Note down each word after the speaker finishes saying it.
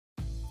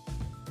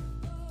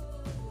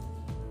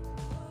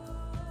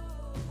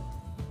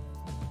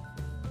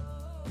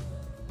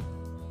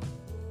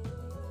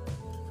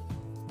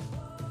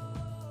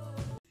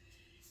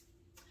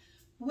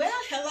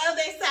Hello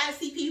there,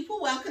 Sassy People.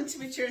 Welcome to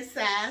Mature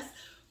Sass.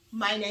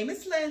 My name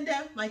is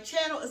Linda. My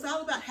channel is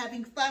all about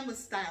having fun with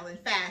style and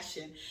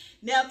fashion.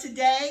 Now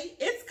today,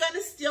 it's going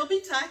to still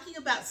be talking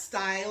about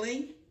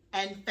styling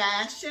and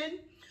fashion,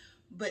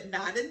 but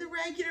not in the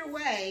regular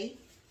way.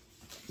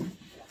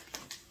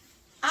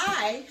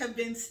 I have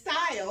been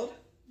styled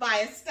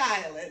by a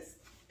stylist.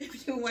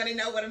 If you want to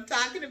know what I'm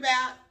talking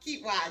about,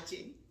 keep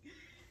watching.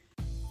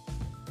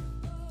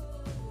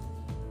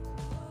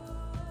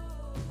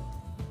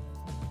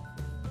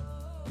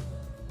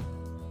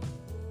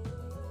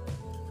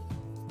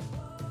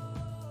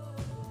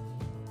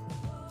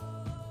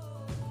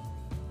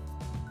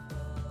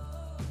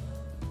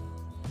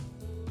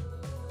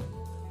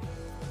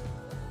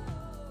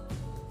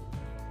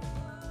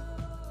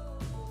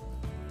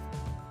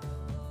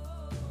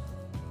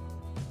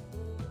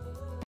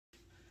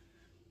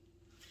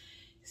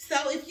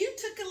 So if you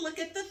took a look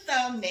at the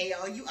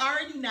thumbnail, you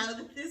already know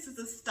that this is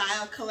a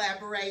style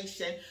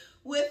collaboration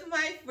with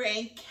my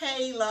friend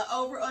Kayla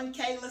over on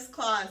Kayla'S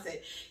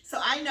Closet. So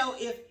I know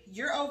if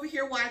you're over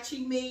here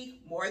watching me,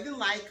 more than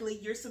likely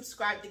you're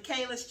subscribed to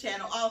Kayla'S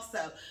channel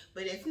also.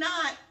 But if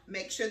not,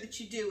 make sure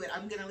that you do it.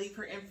 I'm going to leave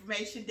her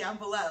information down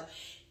below.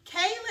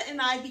 Kayla and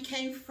I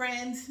became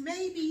friends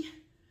maybe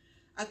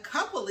a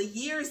couple of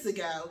years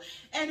ago,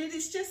 and it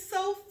is just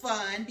so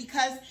fun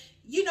because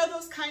you know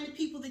those kind of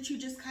people that you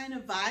just kind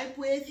of vibe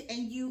with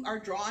and you are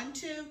drawn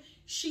to?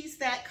 She's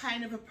that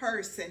kind of a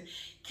person.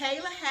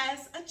 Kayla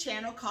has a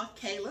channel called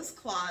Kayla'S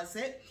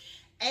Closet,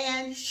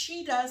 and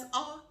she does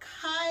all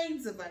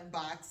kinds of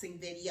unboxing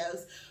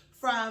videos,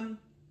 from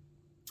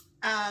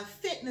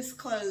fitness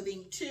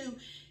clothing to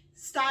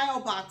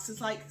style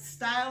boxes like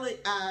Style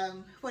It,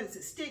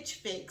 Stitch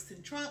Fix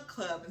and Trunk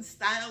Club and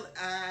Style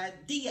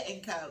Dia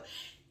 & Co.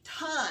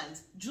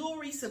 Tons,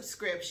 jewelry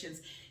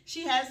subscriptions.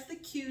 She has the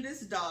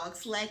cutest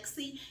dogs,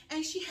 Lexi,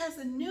 and she has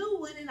a new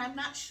one, and I'm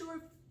not sure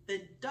if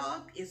the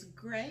dog is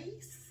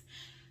Grace.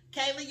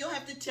 Kayla, you'll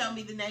have to tell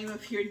me the name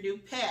of your new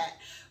pet.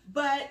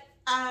 But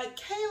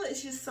Kayla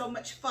is just so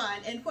much fun,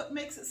 and what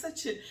makes it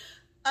such an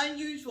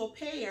unusual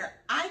pair,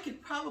 I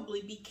could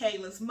probably be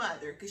Kayla's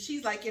mother because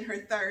she's like in her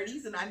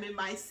 30s and I'm in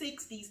my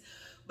 60s.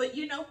 But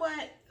you know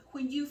what?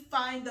 When you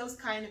find those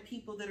kind of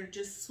people that are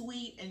just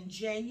sweet and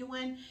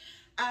genuine,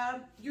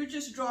 you're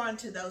just drawn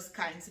to those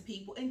kinds of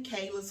people, and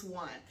Kayla's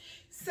one.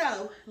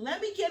 So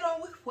let me get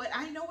on with what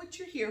I know what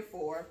you're here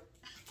for.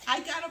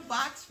 I got a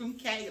box from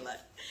Kayla.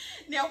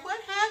 Now what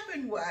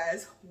happened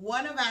was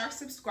one of our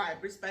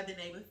subscribers by the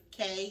name of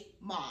K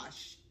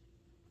Mosh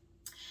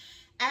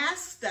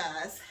asked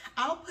us,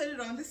 I'll put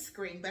it on the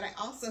screen, but I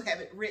also have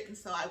it written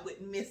so I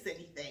wouldn't miss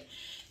anything.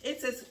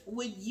 It says,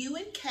 would you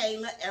and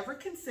Kayla ever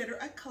consider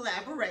a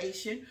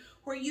collaboration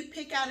where you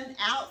pick out an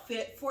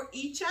outfit for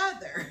each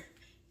other?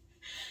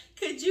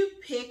 Could you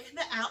pick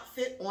the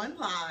outfit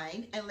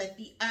online and let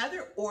the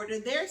other order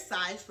their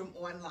size from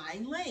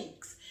online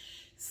links?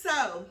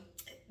 So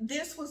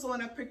this was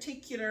on a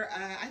particular,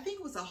 I think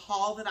it was a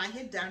haul that I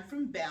had done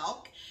from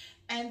Belk.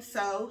 And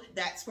so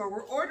that's where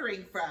we're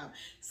ordering from.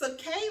 So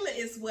Kayla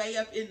is way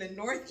up in the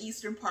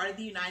northeastern part of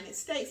the United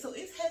States. So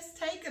it has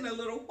taken a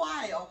little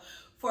while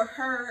for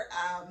her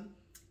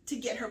to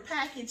get her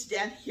package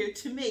down here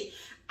to me.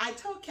 I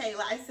told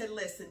Kayla, I said,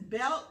 listen,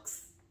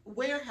 Belk's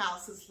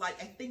warehouse is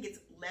like, I think it's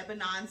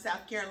Lebanon,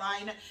 South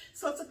Carolina.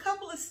 So it's a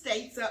couple of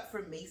states up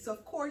from me. So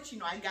of course, you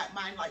know, I got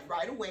mine like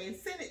right away and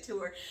sent it to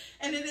her.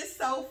 And it is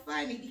so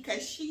funny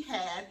because she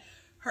had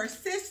her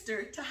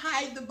sister to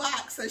hide the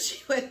box so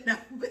she wouldn't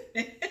open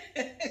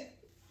it.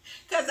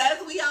 Because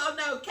as we all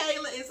know,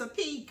 Kayla is a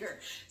peeker.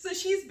 So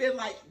she's been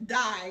like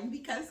dying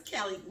because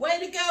Kelly, way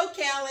to go,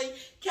 Kelly.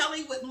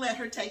 Kelly wouldn't let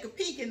her take a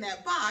peek in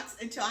that box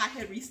until I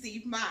had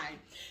received mine.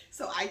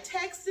 So I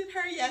texted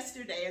her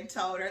yesterday and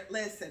told her,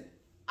 listen,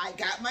 I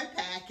got my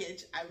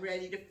package. I'm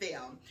ready to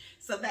film.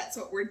 So that's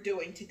what we're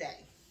doing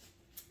today.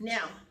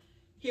 Now,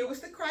 here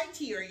was the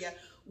criteria.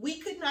 We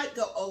could not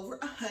go over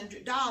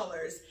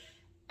 $100.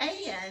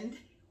 And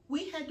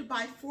we had to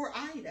buy 4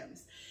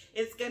 items.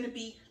 It's going to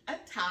be a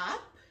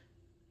top,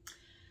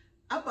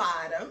 a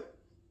bottom,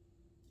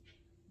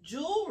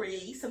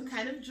 jewelry, some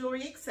kind of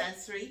jewelry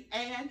accessory,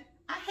 and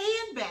a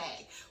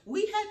handbag.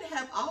 We had to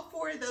have all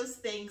 4 of those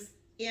things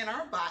in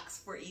our box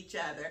for each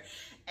other.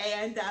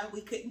 And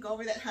we couldn't go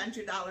over that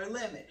 $100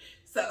 limit.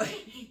 So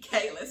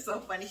Kayla's so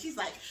funny. She's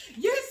like,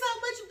 you're so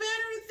much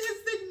better at this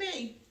than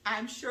me.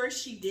 I'm sure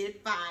she did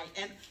fine.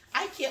 And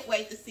I can't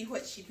wait to see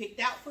what she picked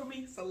out for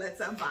me. So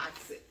let's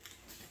unbox it.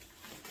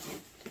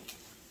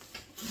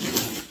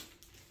 It's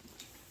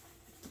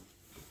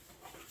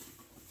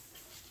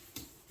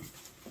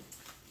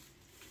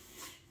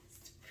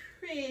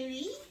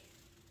pretty.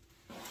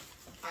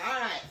 All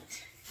right.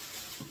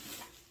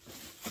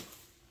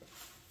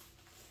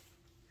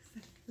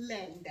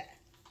 Linda.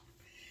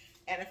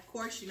 And of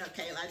course, you know,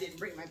 Kayla, I didn't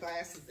bring my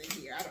glasses in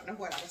here. I don't know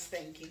what I was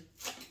thinking.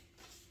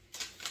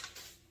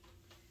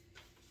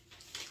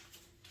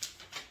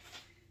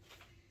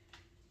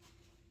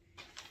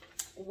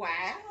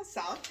 Wow, it's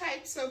all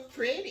types so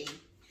pretty.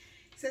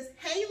 says,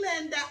 "Hey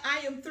Linda, I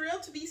am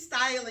thrilled to be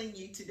styling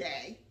you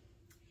today.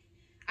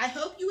 I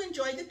hope you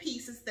enjoy the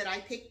pieces that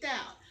I picked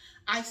out.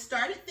 I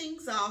started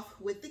things off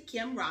with the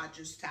Kim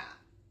Rogers top.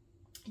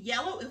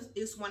 Yellow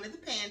is one of the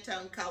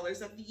Pantone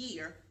colors of the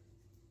year.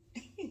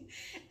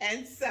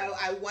 And so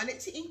I wanted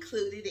to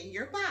include it in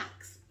your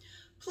box.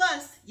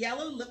 Plus,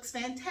 yellow looks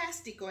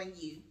fantastic on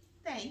you."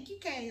 Thank you,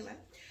 Kayla.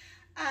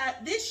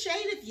 This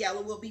shade of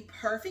yellow will be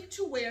perfect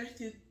to wear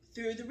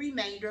through the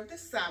remainder of the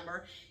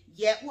summer,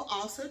 yet will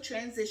also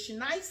transition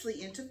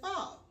nicely into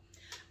fall.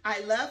 I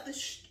love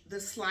the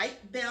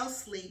slight bell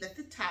sleeve at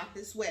the top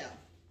as well.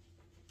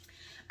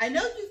 I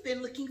know you've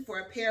been looking for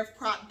a pair of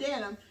crop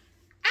denim.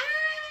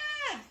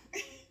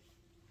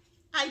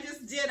 I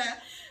just did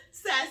a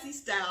Sassy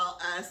style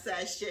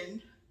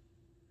session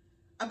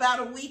about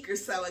a week or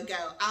so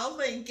ago. I'll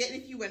link it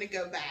if you want to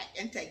go back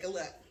and take a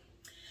look.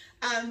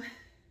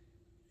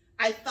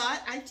 I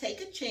thought I'd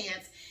take a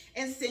chance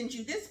and send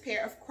you this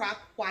pair of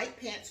cropped white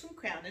pants from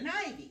Crown and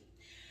Ivy.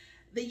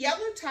 The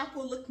yellow top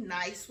will look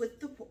nice with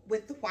the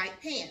white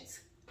pants.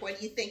 What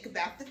do you think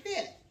about the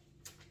fit?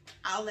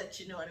 I'll let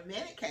you know in a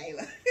minute,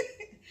 Kayla.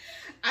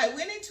 I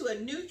went into a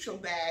neutral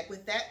bag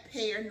with that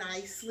pair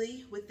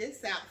nicely with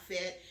this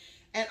outfit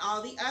and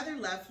all the other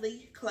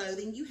lovely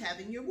clothing you have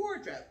in your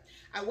wardrobe.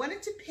 I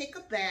wanted to pick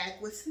a bag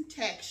with some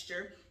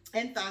texture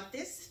and thought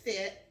this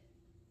fit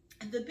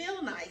the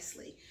bill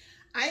nicely.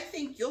 I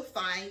think you'll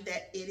find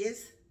that it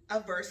is a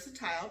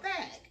versatile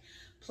bag.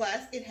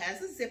 Plus, it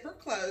has a zipper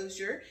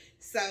closure,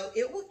 so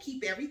it will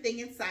keep everything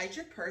inside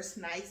your purse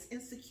nice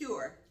and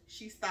secure.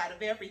 She's thought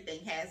of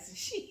everything, hasn't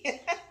she?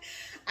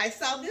 I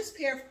saw this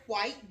pair of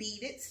white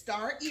beaded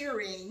star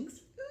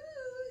earrings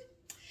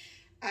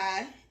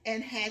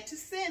and had to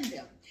send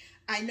them.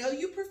 I know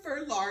you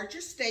prefer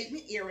larger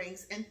statement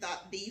earrings and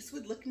thought these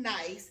would look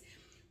nice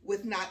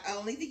with not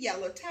only the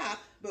yellow top,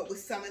 but with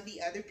some of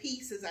the other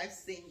pieces I've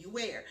seen you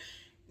wear.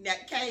 Now,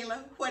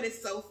 Kayla, what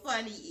is so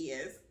funny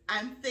is,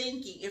 I'm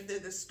thinking if they're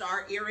the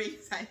star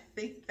earrings, I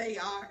think they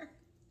are,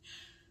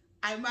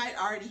 I might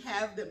already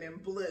have them in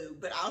blue,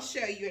 but I'll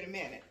show you in a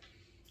minute.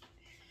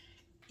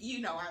 You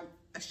know I'm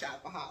a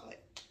shopaholic.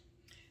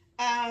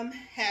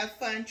 Have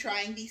fun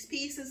trying these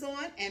pieces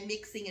on and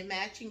mixing and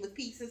matching with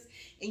pieces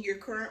in your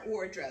current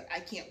wardrobe. I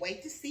can't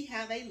wait to see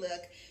how they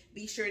look.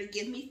 Be sure to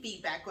give me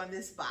feedback on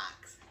this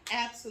box.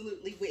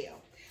 Absolutely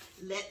will.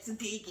 Let's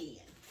dig in.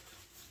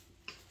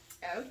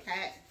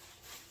 Okay.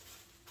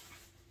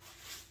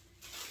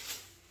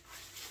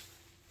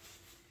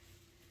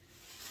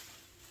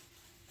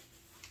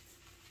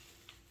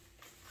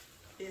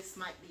 This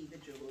might be the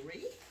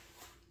jewelry.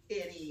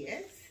 It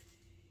is.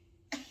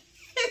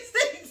 It's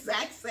the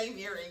exact same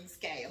earrings,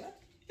 Kayla.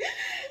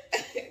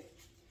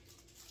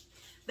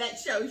 That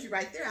shows you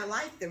right there. I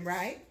like them,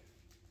 right?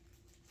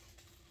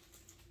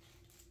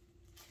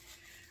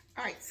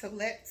 All right, so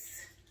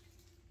let's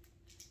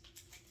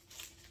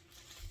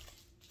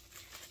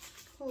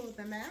pull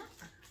them out.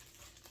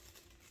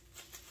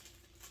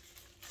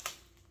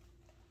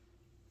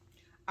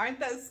 Aren't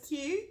those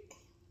cute?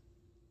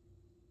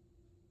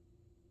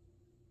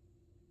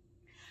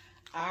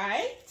 All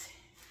right,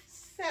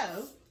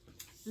 so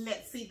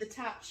let's see the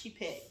top she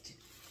picked.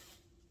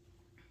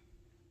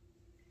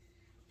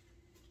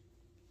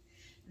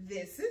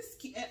 This is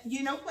cute.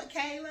 You know what,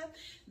 Kayla?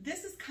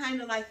 This is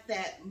kind of like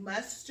that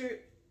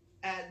mustard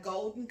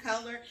golden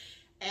color,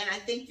 and I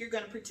think you're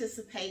going to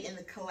participate in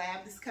the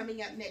collab that's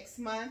coming up next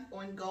month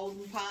on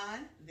Golden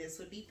Pond. This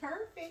would be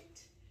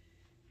perfect.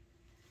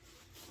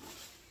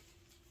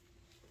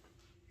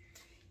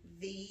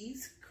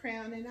 These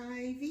Crown and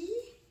Ivy.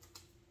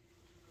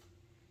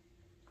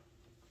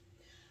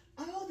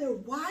 Oh, they're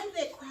wide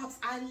leg crops.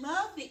 I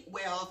love it.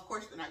 Well, of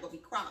course, they're not going to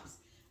be crops.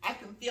 I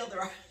can feel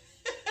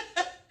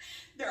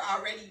they're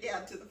already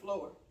down to the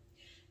floor.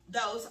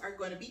 Those are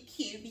going to be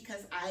cute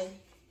because I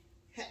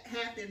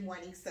have been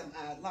wanting some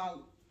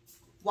long,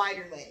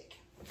 wider leg.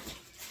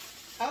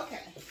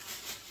 Okay.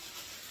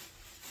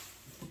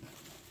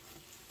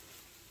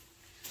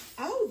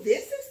 Oh,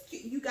 this is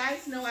cute. You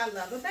guys know I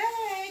love a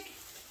bag.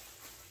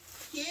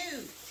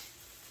 Cute.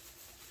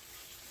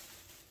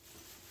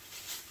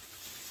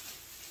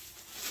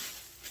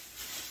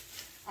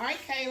 All right,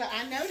 Kayla,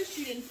 I noticed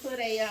you didn't put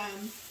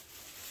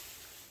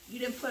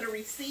a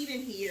receipt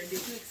in here.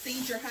 Did you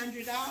exceed your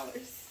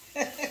 $100?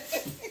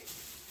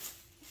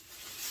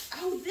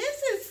 Oh,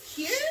 this is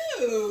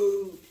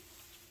cute.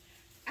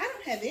 I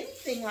don't have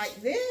anything like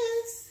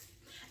this.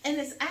 And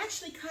it's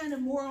actually kind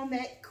of more on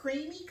that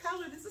creamy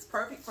color. This is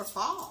perfect for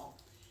fall.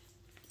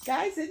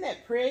 Guys, isn't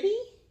that pretty?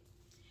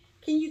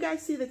 Can you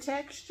guys see the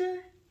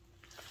texture?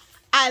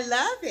 I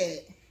love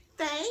it.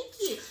 Thank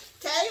you.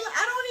 Kayla,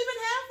 I don't even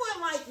have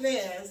one like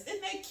this.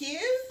 Isn't that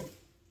cute?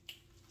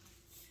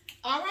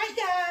 All right,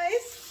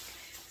 guys.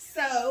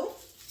 So,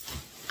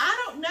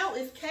 I don't know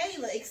if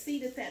Kayla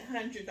exceeded that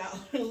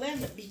 $100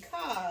 limit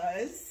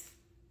because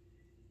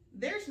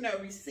there's no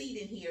receipt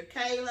in here.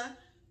 Kayla,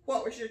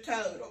 what was your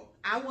total?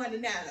 I want to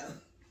know.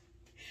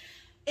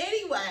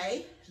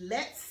 Anyway,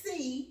 let's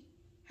see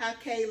how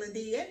Kayla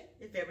did,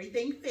 if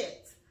everything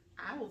fits.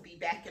 I will be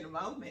back in a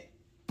moment.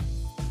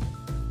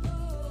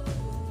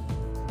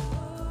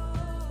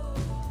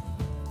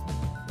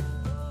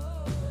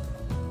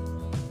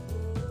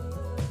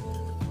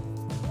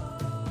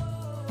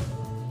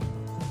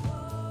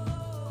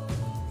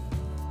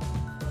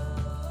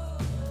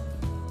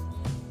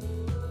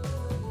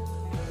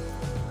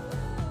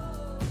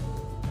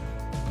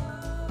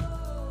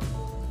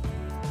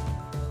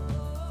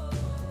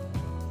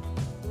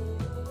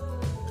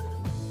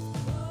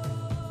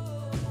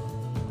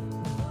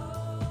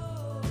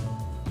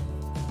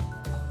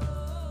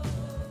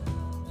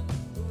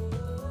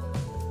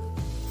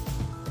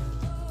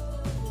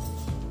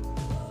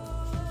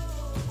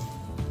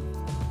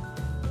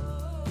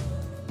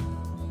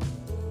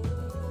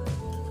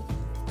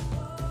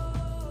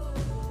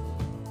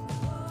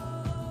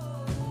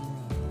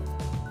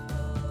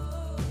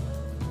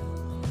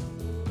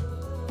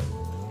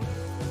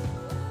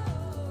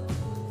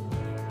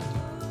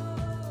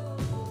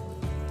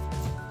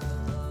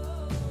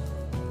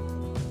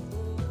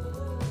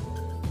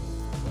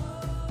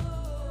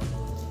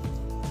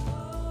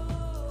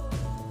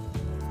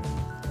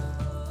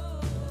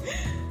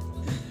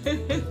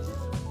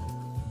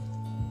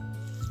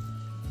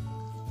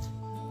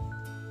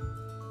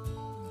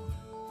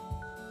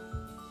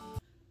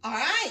 All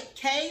right,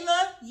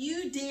 Kayla,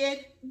 you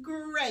did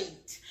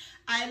great.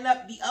 I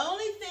love, the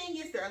only thing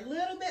is they're a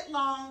little bit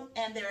long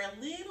and they're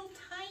a little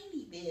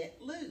tiny bit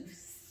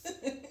loose.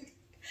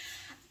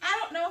 I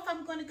don't know if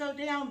I'm going to go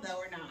down though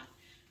or not.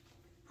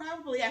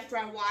 Probably after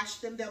I wash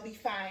them, they'll be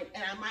fine.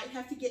 And I might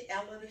have to get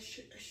Ella to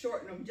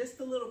shorten them just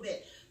a little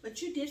bit.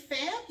 But you did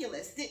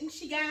fabulous, didn't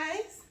she,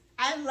 guys?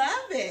 I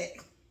love it.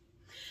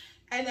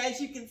 And as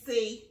you can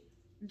see,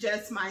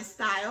 just my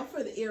style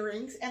for the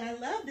earrings. And I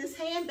love this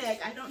handbag.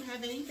 I don't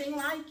have anything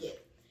like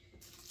it.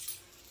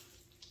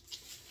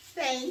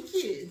 Thank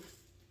you.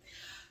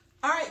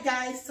 All right,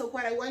 guys, so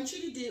what I want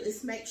you to do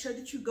is make sure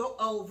that you go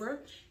over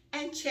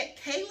and check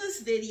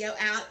Kayla'S video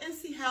out and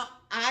see how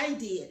I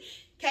did.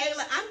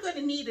 Kayla, I'm going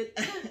to need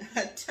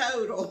a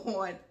total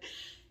on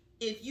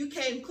if you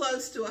came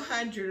close to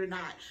 100 or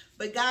not.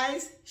 But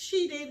guys,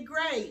 she did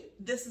great.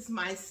 This is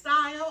my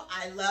style.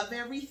 I love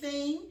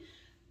everything.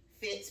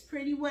 Fits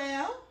pretty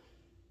well.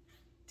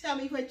 Tell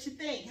me what you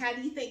think. How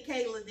do you think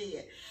Kayla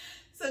did?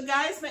 So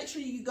guys, make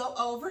sure you go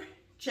over,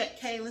 check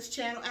Kayla'S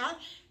channel out.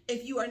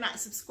 If you are not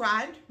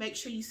subscribed, make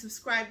sure you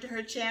subscribe to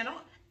her channel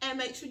and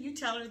make sure you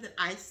tell her that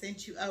I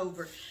sent you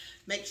over.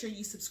 Make sure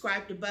you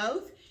subscribe to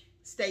both.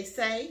 Stay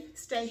safe,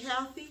 stay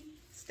healthy,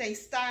 stay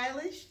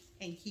stylish,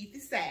 and keep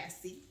it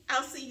sassy.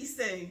 I'll see you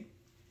soon.